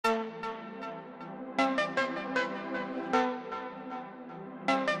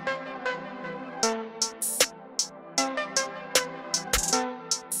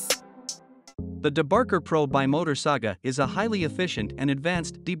The Debarker PRO Bimotor Saga is a highly efficient and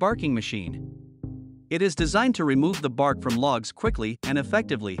advanced debarking machine. It is designed to remove the bark from logs quickly and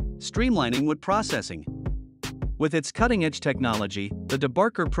effectively, streamlining wood processing. With its cutting-edge technology, the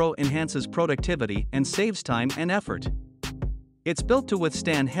Debarker PRO enhances productivity and saves time and effort. It's built to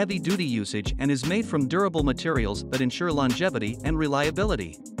withstand heavy-duty usage and is made from durable materials that ensure longevity and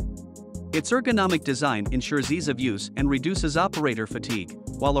reliability. Its ergonomic design ensures ease of use and reduces operator fatigue,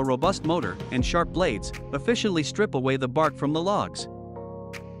 while a robust motor and sharp blades efficiently strip away the bark from the logs.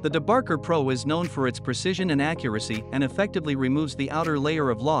 The Debarker PRO is known for its precision and accuracy and effectively removes the outer layer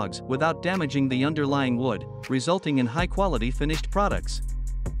of logs without damaging the underlying wood, resulting in high-quality finished products.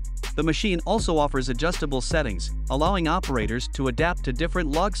 The machine also offers adjustable settings, allowing operators to adapt to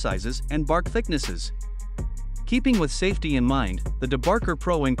different log sizes and bark thicknesses. Keeping with safety in mind, the Debarker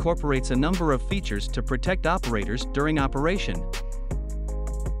PRO incorporates a number of features to protect operators during operation.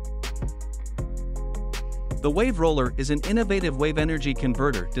 The WaveRoller is an innovative wave energy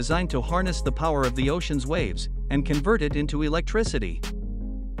converter designed to harness the power of the ocean's waves and convert it into electricity.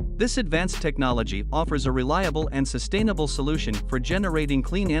 This advanced technology offers a reliable and sustainable solution for generating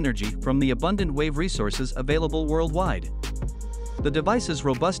clean energy from the abundant wave resources available worldwide. The device's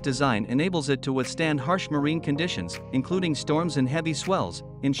robust design enables it to withstand harsh marine conditions, including storms and heavy swells,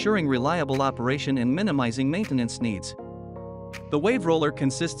 ensuring reliable operation and minimizing maintenance needs. The WaveRoller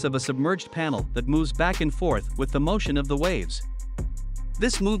consists of a submerged panel that moves back and forth with the motion of the waves.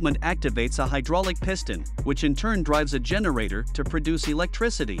 This movement activates a hydraulic piston, which in turn drives a generator to produce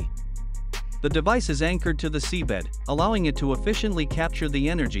electricity. The device is anchored to the seabed, allowing it to efficiently capture the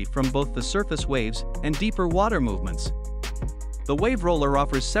energy from both the surface waves and deeper water movements. The WaveRoller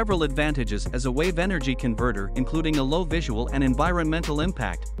offers several advantages as a wave energy converter, including a low visual and environmental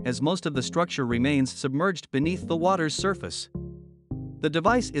impact, as most of the structure remains submerged beneath the water's surface. The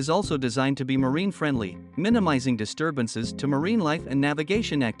device is also designed to be marine-friendly, minimizing disturbances to marine life and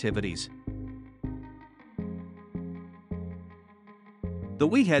navigation activities. The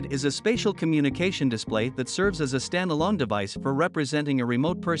Wehead is a spatial communication display that serves as a standalone device for representing a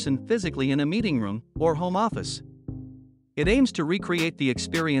remote person physically in a meeting room or home office. It aims to recreate the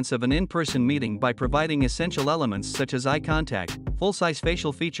experience of an in-person meeting by providing essential elements such as eye contact, full-size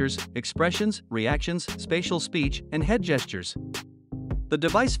facial features, expressions, reactions, spatial speech, and head gestures. The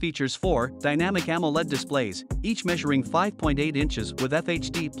device features 4 dynamic AMOLED displays, each measuring 5.8 inches with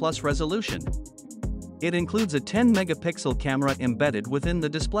FHD plus resolution. It includes a 10-megapixel camera embedded within the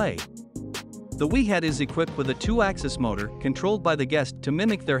display. The Wehead is equipped with a 2-axis motor controlled by the guest to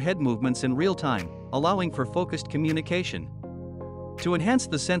mimic their head movements in real time, allowing for focused communication. To enhance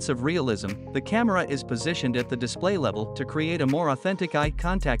the sense of realism, the camera is positioned at the display level to create a more authentic eye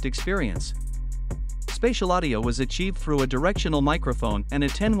contact experience. Spatial audio was achieved through a directional microphone and a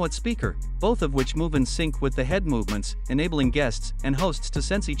 10-watt speaker, both of which move in sync with the head movements, enabling guests and hosts to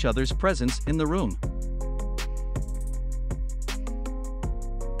sense each other's presence in the room.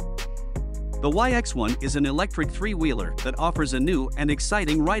 The YX1 is an electric three-wheeler that offers a new and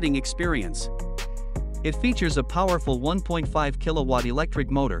exciting riding experience. It features a powerful 1.5 kilowatt electric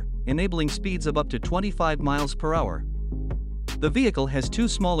motor, enabling speeds of up to 25 miles per hour. The vehicle has 2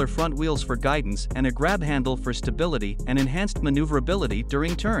 smaller front wheels for guidance and a grab handle for stability and enhanced maneuverability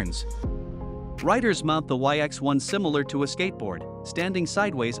during turns. Riders mount the YX1 similar to a skateboard, standing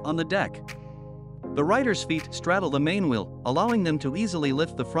sideways on the deck. The rider's feet straddle the main wheel, allowing them to easily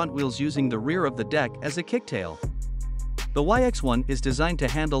lift the front wheels using the rear of the deck as a kicktail. The YX1 is designed to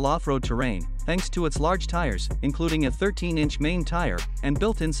handle off-road terrain, thanks to its large tires, including a 13-inch main tire and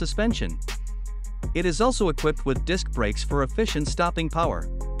built-in suspension. It is also equipped with disc brakes for efficient stopping power.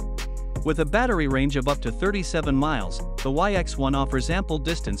 With a battery range of up to 37 miles, the YX1 offers ample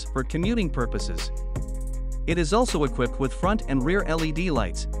distance for commuting purposes. It is also equipped with front and rear LED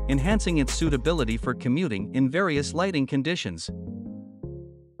lights, enhancing its suitability for commuting in various lighting conditions.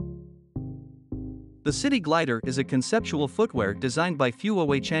 The City Glider is a conceptual footwear designed by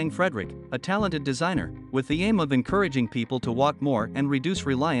Fuowei Chang Frederick, a talented designer, with the aim of encouraging people to walk more and reduce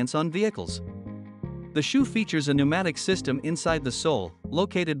reliance on vehicles. The shoe features a pneumatic system inside the sole,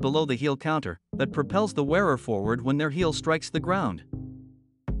 located below the heel counter, that propels the wearer forward when their heel strikes the ground.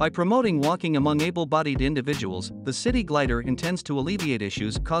 By promoting walking among able-bodied individuals, the City Glider intends to alleviate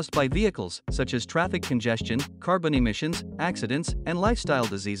issues caused by vehicles, such as traffic congestion, carbon emissions, accidents, and lifestyle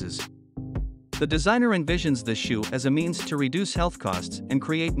diseases. The designer envisions this shoe as a means to reduce health costs and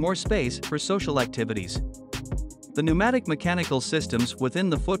create more space for social activities. The pneumatic mechanical systems within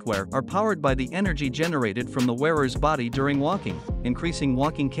the footwear are powered by the energy generated from the wearer's body during walking, increasing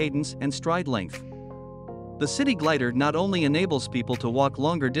walking cadence and stride length. The City Glider not only enables people to walk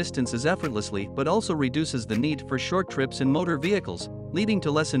longer distances effortlessly but also reduces the need for short trips in motor vehicles, leading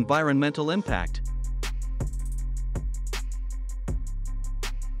to less environmental impact.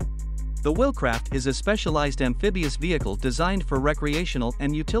 The Wilcraft is a specialized amphibious vehicle designed for recreational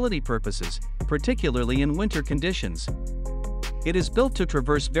and utility purposes, particularly in winter conditions. It is built to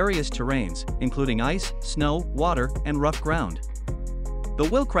traverse various terrains, including ice, snow, water, and rough ground. The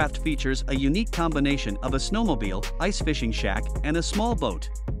Wilcraft features a unique combination of a snowmobile, ice fishing shack, and a small boat.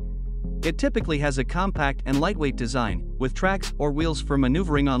 It typically has a compact and lightweight design, with tracks or wheels for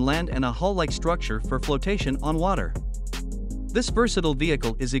maneuvering on land and a hull-like structure for flotation on water. This versatile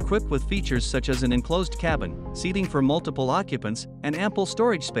vehicle is equipped with features such as an enclosed cabin, seating for multiple occupants, and ample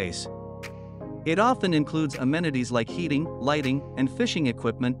storage space. It often includes amenities like heating, lighting, and fishing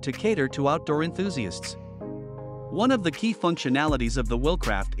equipment to cater to outdoor enthusiasts. One of the key functionalities of the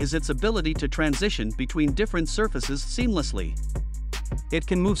Wilcraft is its ability to transition between different surfaces seamlessly. It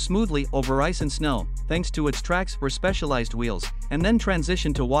can move smoothly over ice and snow, thanks to its tracks or specialized wheels, and then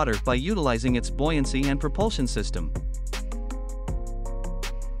transition to water by utilizing its buoyancy and propulsion system.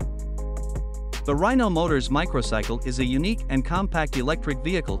 The RYNO Motors microcycle is a unique and compact electric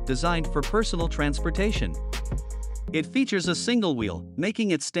vehicle designed for personal transportation. It features a single wheel,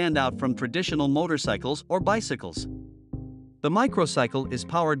 making it stand out from traditional motorcycles or bicycles. The microcycle is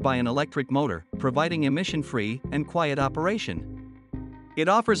powered by an electric motor, providing emission-free and quiet operation. It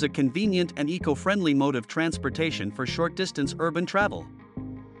offers a convenient and eco-friendly mode of transportation for short-distance urban travel.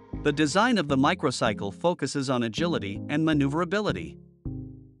 The design of the microcycle focuses on agility and maneuverability.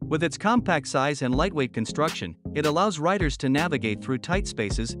 With its compact size and lightweight construction, it allows riders to navigate through tight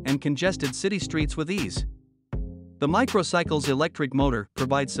spaces and congested city streets with ease. The microcycle's electric motor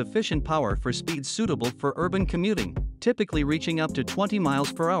provides sufficient power for speeds suitable for urban commuting, typically reaching up to 20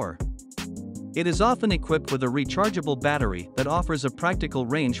 miles per hour. It is often equipped with a rechargeable battery that offers a practical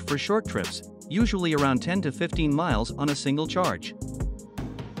range for short trips, usually around 10 to 15 miles on a single charge.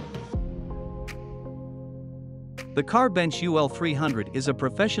 The Carbench UL300 is a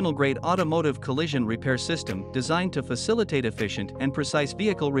professional-grade automotive collision repair system designed to facilitate efficient and precise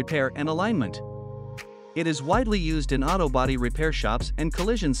vehicle repair and alignment. It is widely used in auto body repair shops and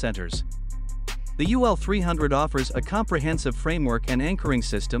collision centers. The UL300 offers a comprehensive framework and anchoring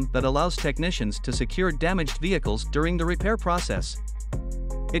system that allows technicians to secure damaged vehicles during the repair process.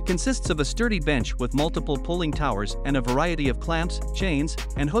 It consists of a sturdy bench with multiple pulling towers and a variety of clamps, chains,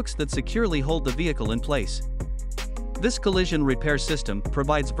 and hooks that securely hold the vehicle in place. This collision repair system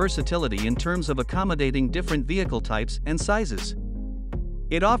provides versatility in terms of accommodating different vehicle types and sizes.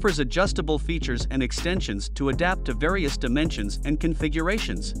 It offers adjustable features and extensions to adapt to various dimensions and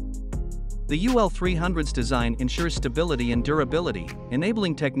configurations. The UL300's design ensures stability and durability,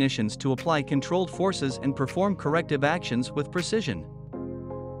 enabling technicians to apply controlled forces and perform corrective actions with precision.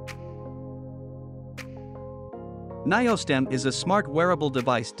 Niostem is a smart wearable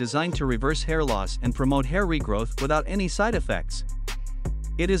device designed to reverse hair loss and promote hair regrowth without any side effects.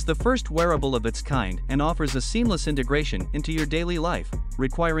 It is the first wearable of its kind and offers a seamless integration into your daily life,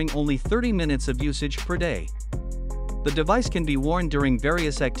 requiring only 30 minutes of usage per day. The device can be worn during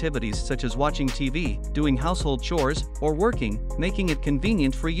various activities such as watching TV, doing household chores, or working, making it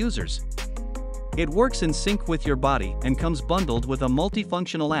convenient for users. It works in sync with your body and comes bundled with a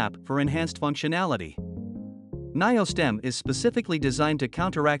multifunctional app for enhanced functionality. Niostem is specifically designed to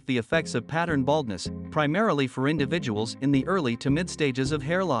counteract the effects of pattern baldness, primarily for individuals in the early to mid stages of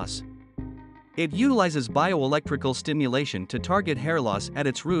hair loss. It utilizes bioelectrical stimulation to target hair loss at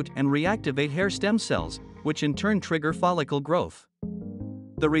its root and reactivate hair stem cells, which in turn trigger follicle growth.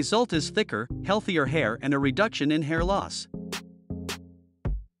 The result is thicker, healthier hair and a reduction in hair loss.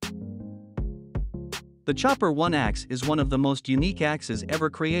 The Chopper1 Axe is one of the most unique axes ever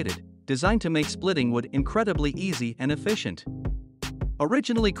created, designed to make splitting wood incredibly easy and efficient.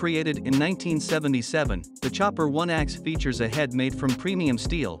 Originally created in 1977, the Chopper1 Axe features a head made from premium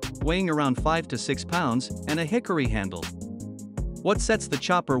steel, weighing around 5 to 6 pounds, and a hickory handle. What sets the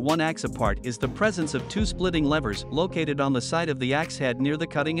Chopper1 Axe apart is the presence of two splitting levers located on the side of the axe head near the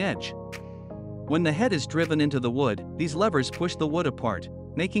cutting edge. When the head is driven into the wood, these levers push the wood apart,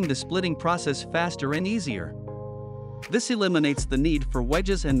 making the splitting process faster and easier. This eliminates the need for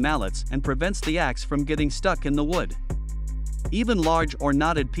wedges and mallets and prevents the axe from getting stuck in the wood. Even large or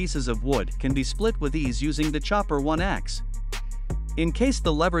knotted pieces of wood can be split with ease using the Chopper1 Axe. In case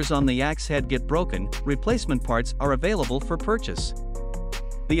the levers on the axe head get broken, replacement parts are available for purchase.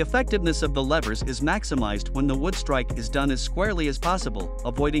 The effectiveness of the levers is maximized when the wood strike is done as squarely as possible,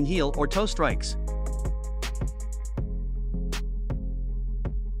 avoiding heel or toe strikes.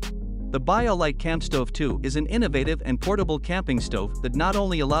 The BioLite Campstove 2 is an innovative and portable camping stove that not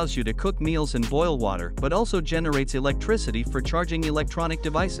only allows you to cook meals and boil water but also generates electricity for charging electronic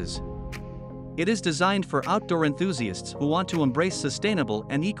devices. It is designed for outdoor enthusiasts who want to embrace sustainable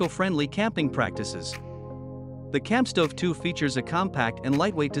and eco-friendly camping practices. The Campstove 2 features a compact and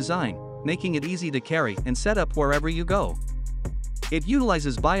lightweight design, making it easy to carry and set up wherever you go. It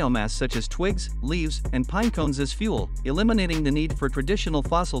utilizes biomass such as twigs, leaves, and pine cones as fuel, eliminating the need for traditional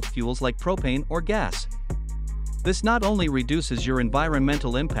fossil fuels like propane or gas. This not only reduces your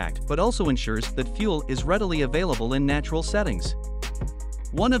environmental impact but also ensures that fuel is readily available in natural settings.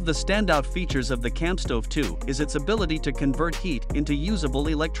 One of the standout features of the Campstove 2 is its ability to convert heat into usable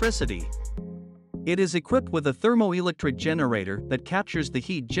electricity. It is equipped with a thermoelectric generator that captures the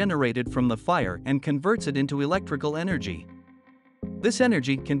heat generated from the fire and converts it into electrical energy. This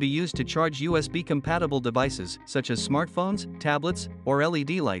energy can be used to charge USB-compatible devices such as smartphones, tablets, or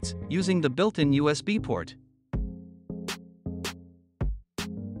LED lights, using the built-in USB port.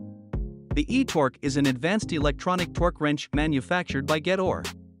 The E-torc is an advanced electronic torque wrench manufactured by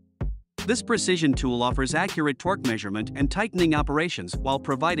Gedore. This precision tool offers accurate torque measurement and tightening operations while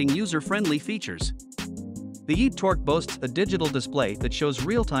providing user-friendly features. The E-torc boasts a digital display that shows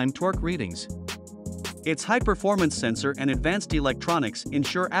real-time torque readings. Its high-performance sensor and advanced electronics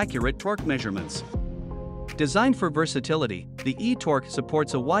ensure accurate torque measurements. Designed for versatility, the E-torc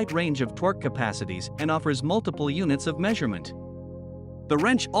supports a wide range of torque capacities and offers multiple units of measurement. The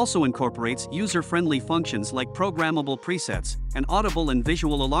wrench also incorporates user-friendly functions like programmable presets, an audible and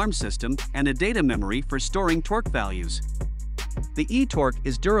visual alarm system, and a data memory for storing torque values. The E-torc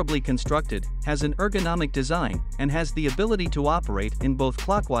is durably constructed, has an ergonomic design, and has the ability to operate in both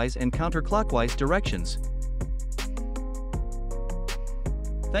clockwise and counterclockwise directions.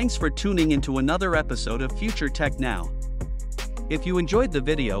 Thanks for tuning into another episode of Future Tech Now. If you enjoyed the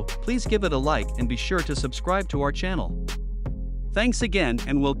video, please give it a like and be sure to subscribe to our channel. Thanks again,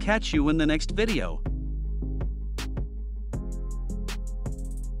 and we'll catch you in the next video.